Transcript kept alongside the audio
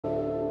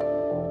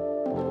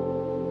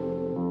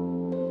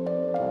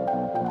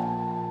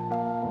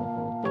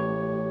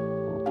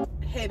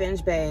Okay,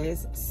 Binge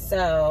Bays.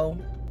 So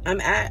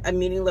I'm at a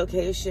meeting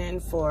location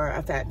for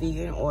a fat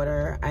vegan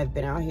order. I've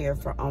been out here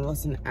for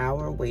almost an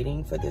hour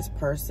waiting for this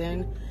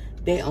person.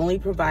 They only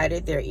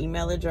provided their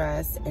email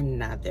address and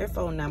not their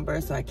phone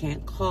number, so I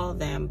can't call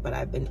them, but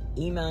I've been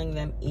emailing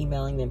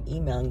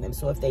them.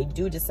 So if they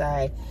do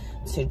decide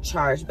to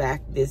charge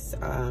back this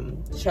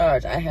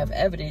charge, I have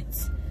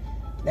evidence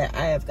that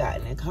I have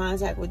gotten in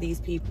contact with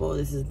these people.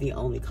 This is the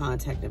only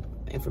contact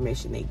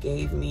information they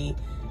gave me,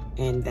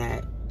 and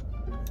that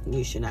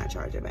you should not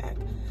charge it back.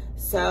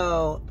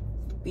 So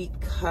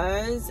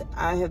because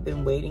I have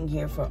been waiting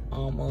here for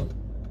almost,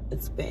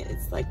 it's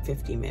like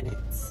 50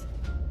 minutes.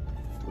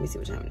 Let me see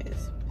what time it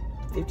is.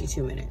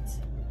 52 minutes.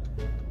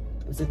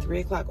 It was a 3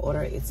 o'clock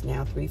order. It's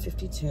now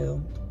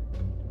 3:52.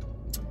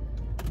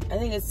 I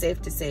think it's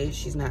safe to say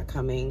she's not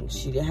coming.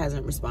 She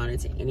hasn't responded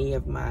to any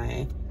of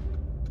my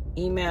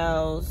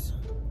emails,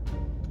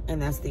 and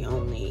that's the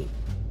only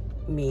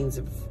means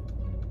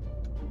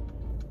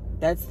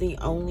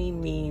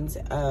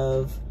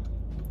of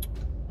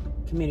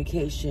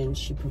communication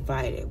she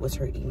provided was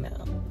her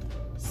email.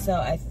 So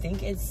I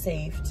think it's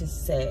safe to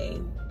say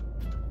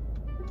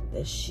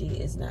that she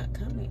is not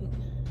coming.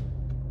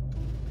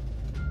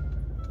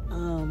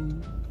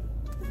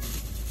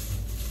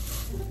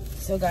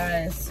 So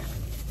guys,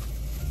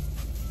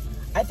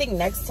 I think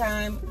next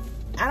time,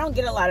 I don't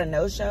get a lot of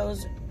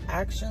no-shows.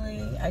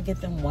 Actually, I get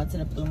them once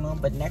in a blue moon,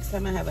 but next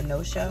time I have a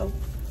no-show,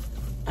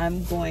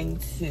 I'm going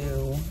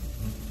to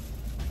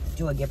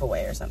do a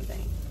giveaway or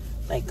something.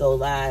 Like go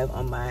live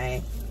on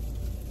my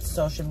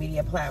social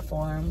media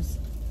platforms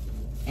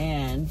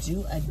and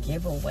do a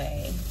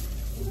giveaway.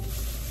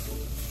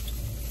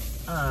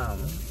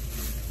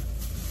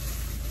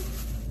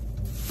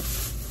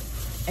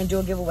 And do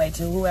a giveaway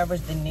to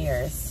whoever's the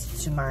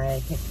nearest to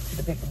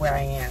the pick where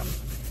I am.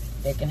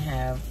 They can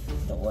have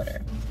the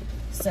order.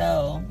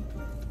 So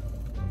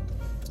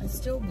it's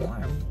still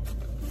warm.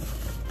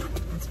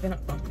 It's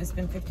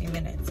been 50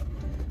 minutes.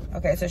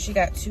 Okay, so she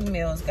got 2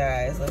 meals,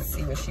 guys. Let's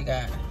see what she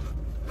got.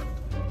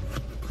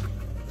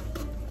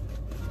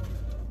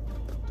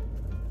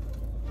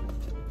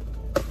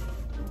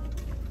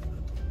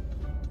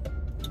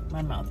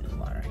 My mouth is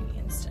watering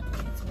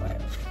instantly. It's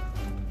wet.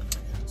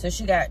 So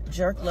she got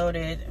jerk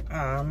loaded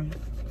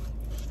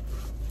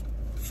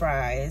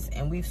fries,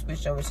 and we've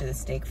switched over to the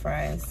steak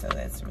fries, so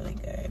that's really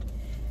good.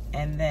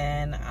 And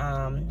then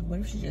what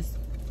if she just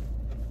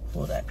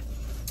pulled up?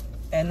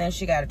 And then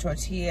she got a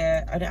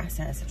tortilla. Oh, I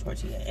said it's a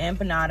tortilla,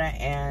 empanada,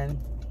 and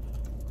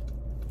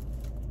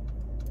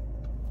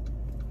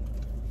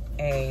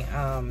a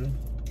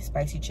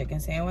spicy chicken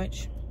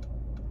sandwich.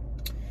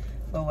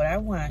 But what I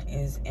want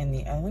is in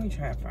the let me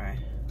try a fry.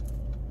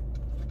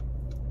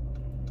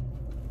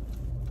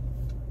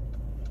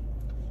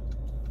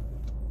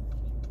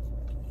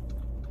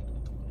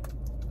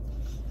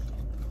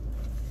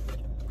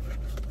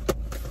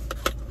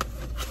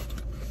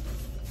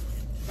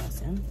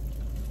 Awesome.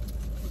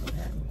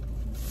 Okay.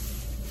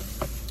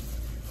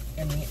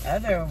 And the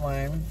other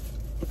one,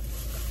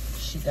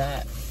 she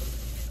got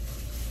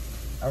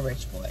a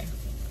rich boy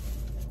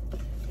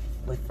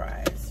with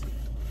fries.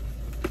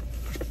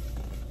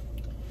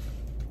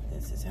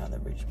 This is how the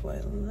rich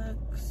boy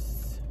looks.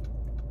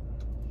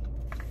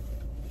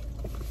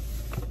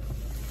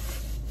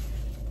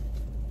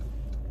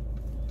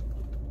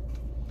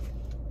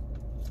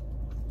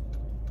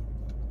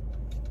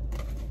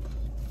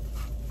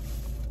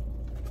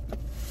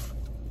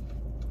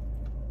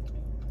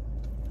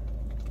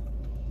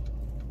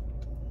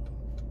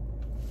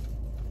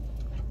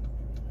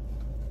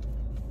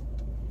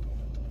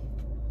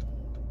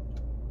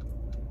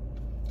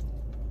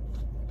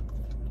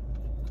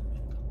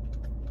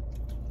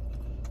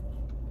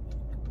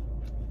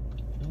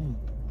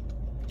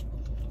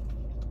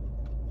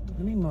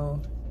 Let me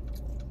move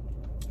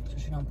so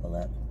she don't pull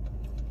up.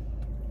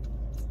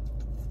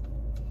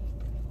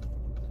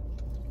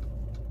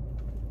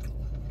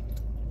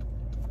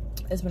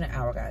 It's been an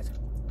hour, guys.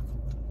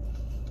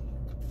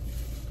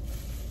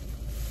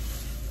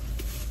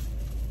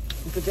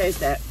 You can taste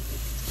that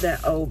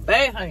Old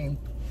Bay, honey.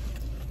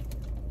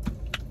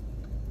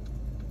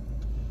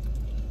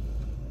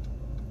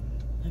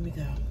 Let me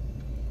go.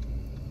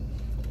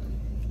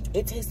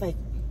 It tastes like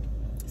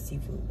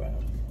seafood, bro.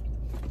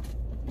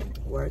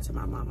 Word to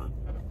my mama.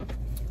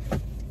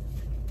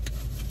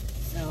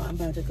 So I'm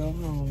about to go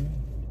home.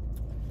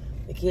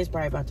 The kids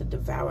probably about to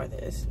devour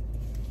this.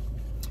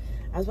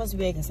 I was supposed to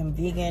be making some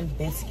vegan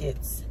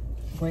biscuits,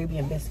 gravy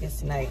and biscuits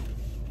tonight,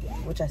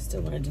 which I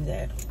still want to do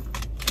that.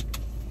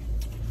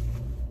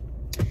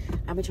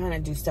 I've been trying to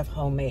do stuff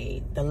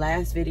homemade. The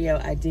last video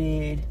I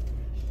did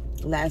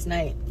last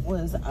night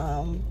was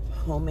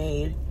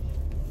homemade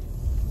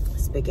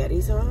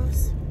spaghetti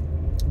sauce.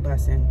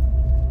 Bussin'.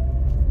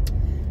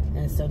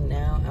 And so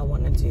now I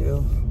want to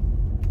do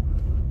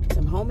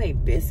some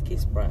homemade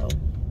biscuits, bro.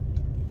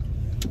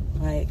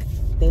 Like,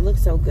 they look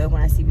so good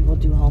when I see people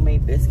do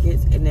homemade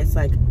biscuits, and it's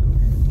like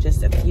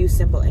just a few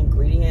simple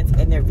ingredients,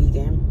 and they're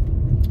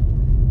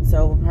vegan.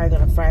 So we're probably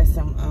gonna fry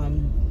some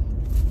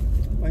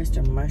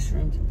oyster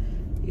mushrooms.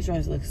 These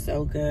joints look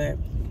so good.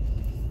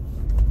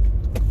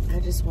 I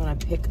just want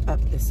to pick up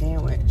the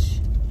sandwich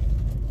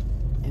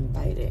and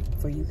bite it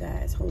for you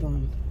guys. Hold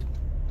on.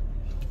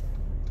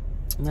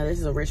 Now this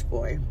is a rich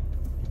boy.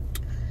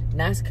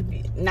 Not to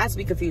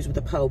be confused with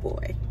the po'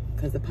 boy,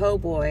 because the po'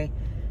 boy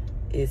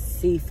is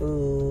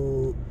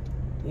seafood.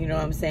 You know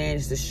what I'm saying?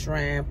 It's the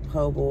shrimp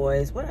po'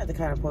 boys. What other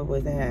kind of po'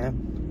 boys they have?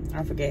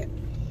 I forget.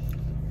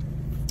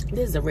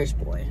 This is a rich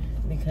boy,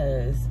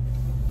 because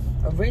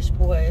a rich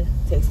boy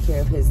takes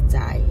care of his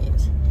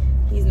diet.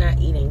 He's not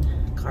eating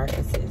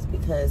carcasses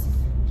because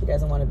he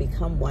doesn't want to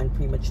become one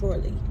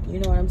prematurely. You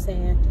know what I'm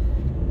saying?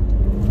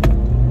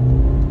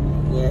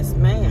 Yes,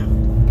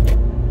 ma'am.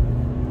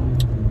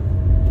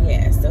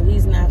 Yeah, so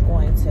he's not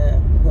going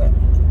to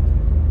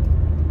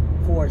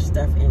pour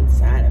stuff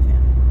inside of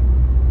him.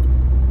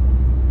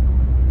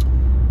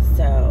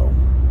 So,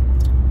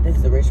 this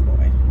is a rich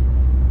boy.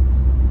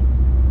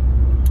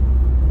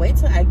 Wait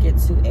till I get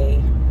to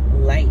a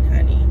light,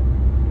 honey.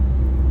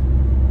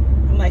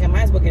 I'm like, I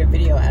might as well get a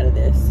video out of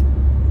this.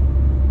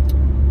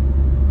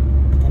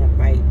 And a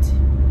bite.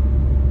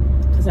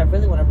 Because I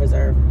really want to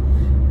preserve.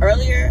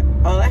 Earlier,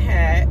 all I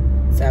had,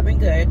 so I've been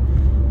good.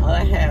 All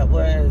I had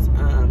was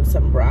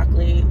some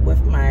broccoli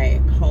with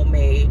my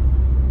homemade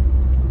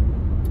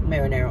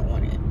marinara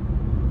on it.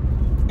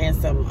 And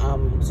some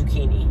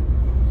zucchini.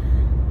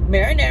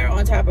 Marinara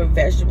on top of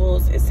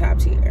vegetables is top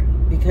tier.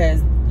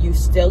 Because you're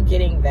still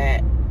getting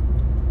that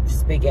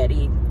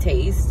spaghetti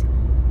taste,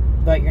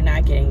 but you're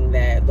not getting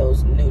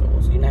those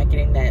noodles. You're not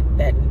getting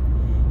that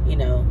you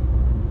know,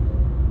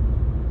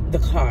 the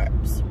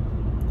carbs,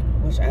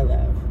 which I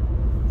love.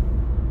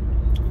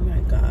 Oh my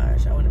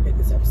gosh, I want to pick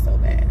this up so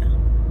bad.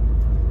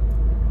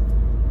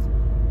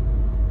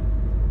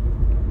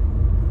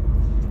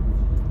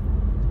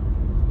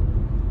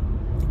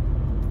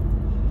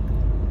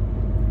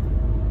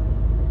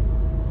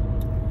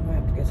 I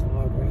have to get some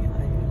more green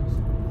onions.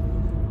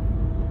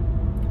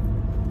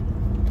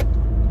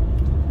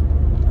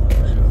 I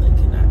literally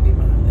cannot be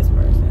behind this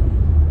person.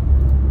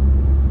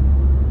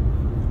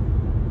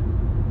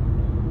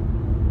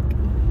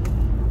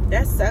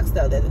 That sucks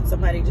though, that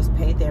somebody just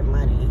paid their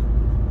money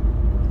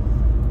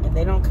and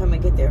they don't come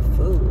and get their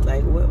food.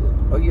 Like, what?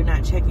 Or you're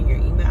not checking your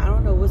email. I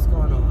don't know what's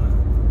going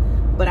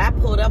on. But I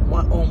pulled up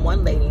on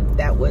one lady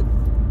that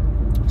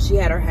she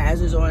had her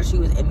hazards on. She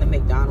was in the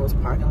McDonald's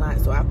parking lot,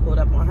 so I pulled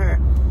up on her.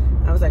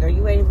 I was like, "Are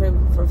you waiting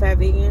for Fat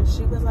Vegan?"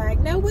 She was like,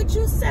 "No, what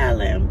you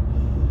selling?"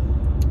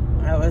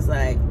 I was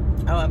like,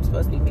 "Oh, I'm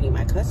supposed to be meeting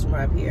my customer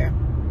up here."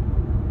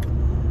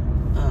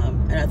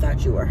 And I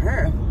thought you were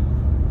her.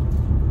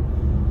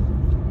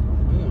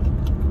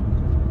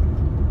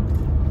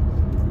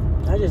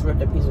 I just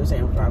ripped a piece of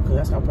sandwich off because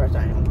that's how pressed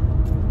I am.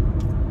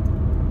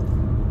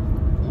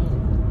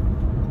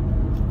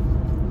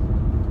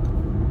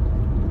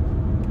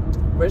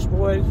 Rich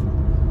boys,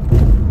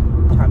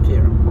 top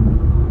tier.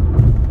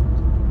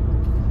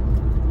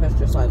 That's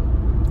just like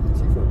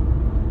seafood.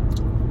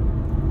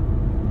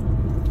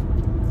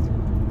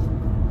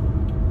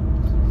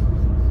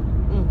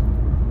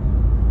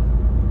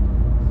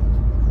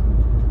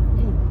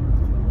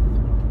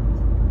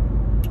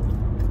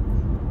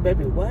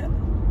 Baby, what?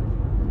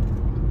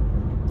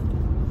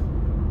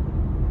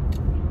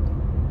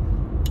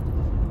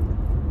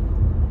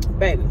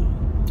 Baby.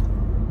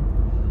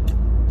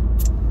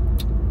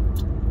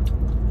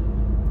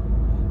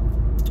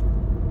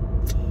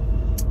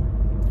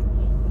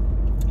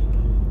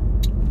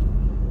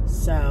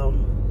 So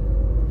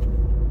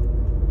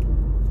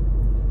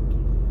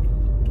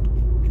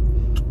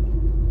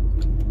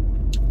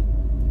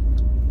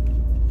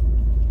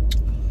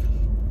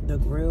the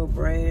grilled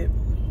bread,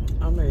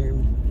 I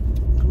mean,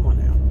 come on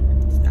now,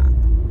 stop.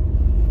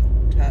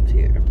 Top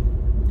tier.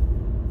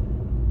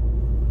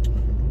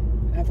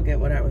 I forget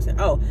what I was saying.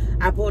 Oh,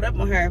 I pulled up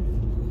on her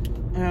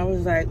and I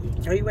was like,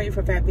 "Are you waiting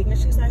for Fat Vegan?"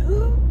 She's like,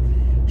 "Who?"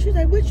 She's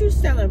like, "What you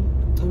selling?"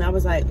 And I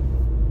was like,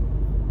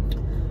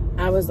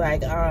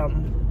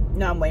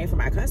 "No, I'm waiting for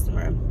my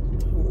customer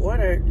who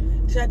ordered."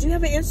 She's like, "Do you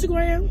have an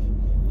Instagram?"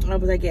 I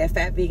was like, "Yeah,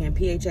 Fat Vegan,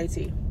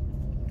 PHAT."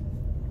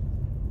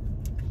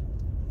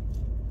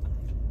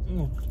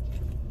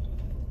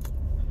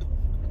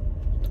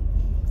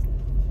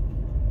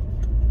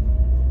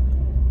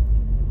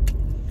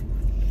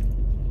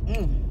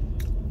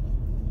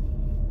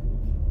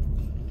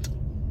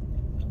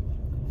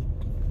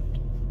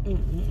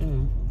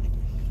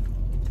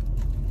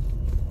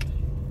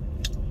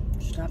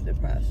 Stop the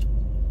press.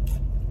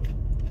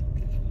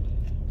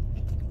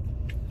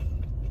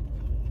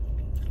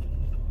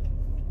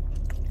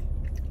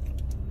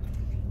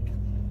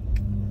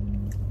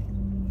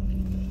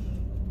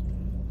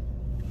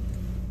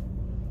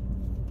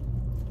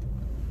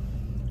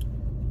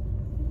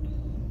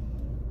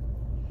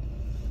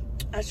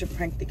 I should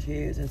prank the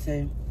kids and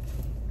say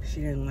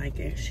she didn't like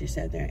it. She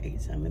sat there and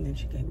ate some and then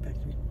she came back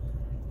to me.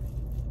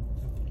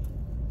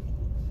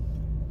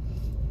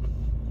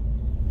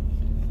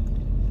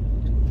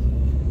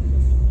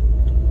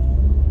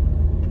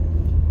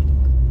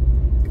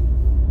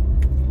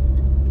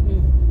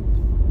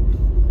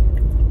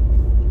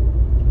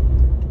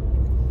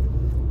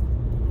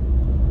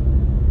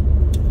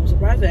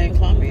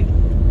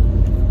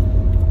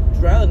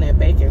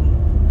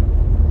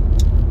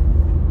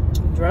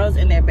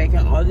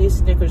 making all these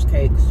Snickers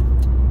cakes.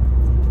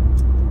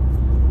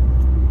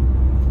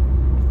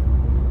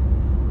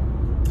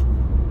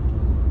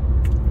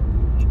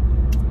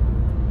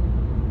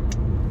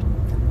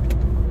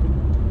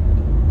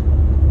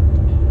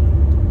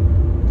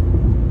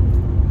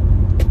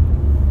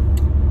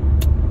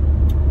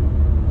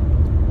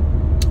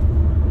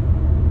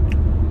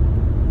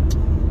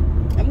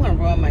 I'm gonna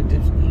roll my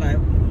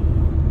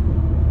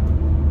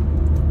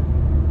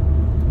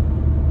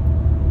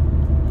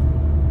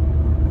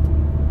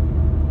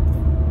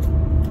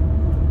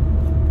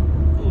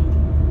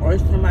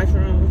oyster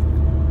mushrooms.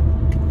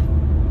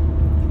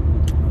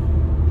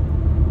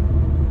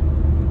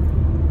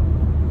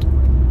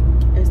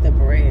 It's the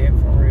bread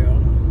for real.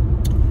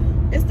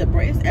 It's the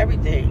bread, it's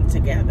everything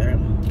together.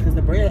 Because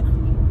the bread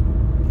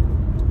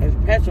is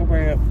pretzel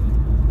bread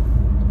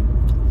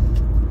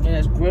and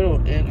it's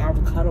grilled in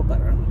avocado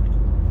butter.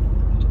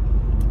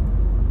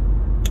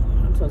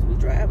 I'm supposed to be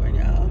driving,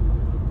 y'all.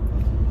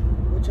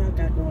 What y'all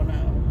got going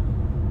on?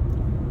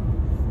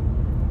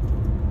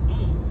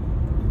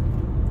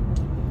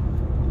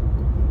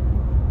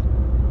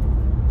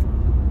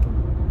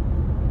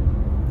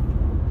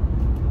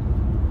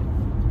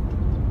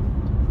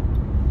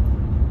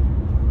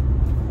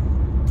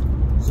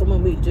 So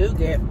when we do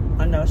get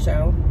a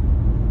no-show,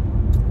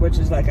 which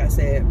is, like I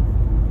said,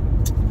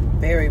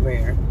 very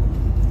rare,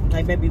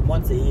 like maybe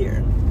once a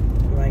year,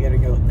 we might get a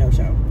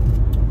no-show.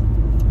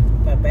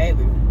 But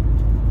baby,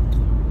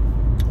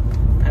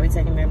 I be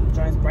taking them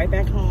joints right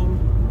back home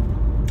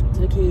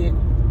to the kid,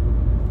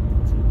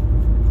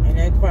 and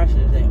then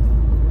crushes it.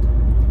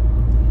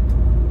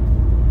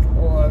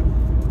 Or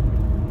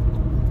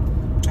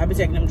I be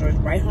taking them joints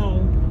right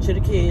home to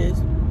the kids,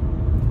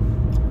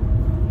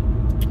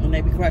 and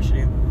they be crushing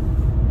it.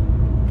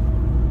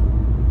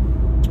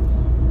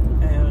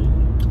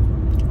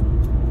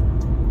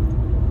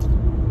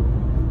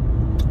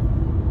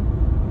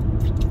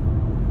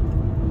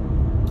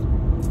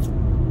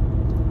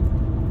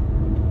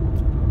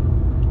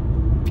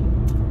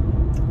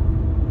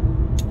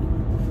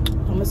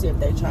 I'm gonna see if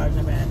they charge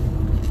them back,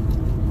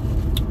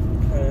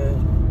 because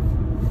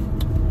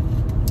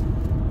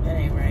that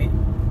ain't right.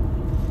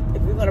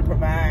 If you're gonna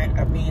provide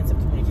a means of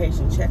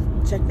communication, check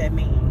that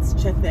means,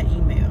 check that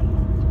email,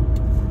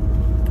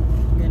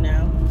 you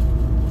know.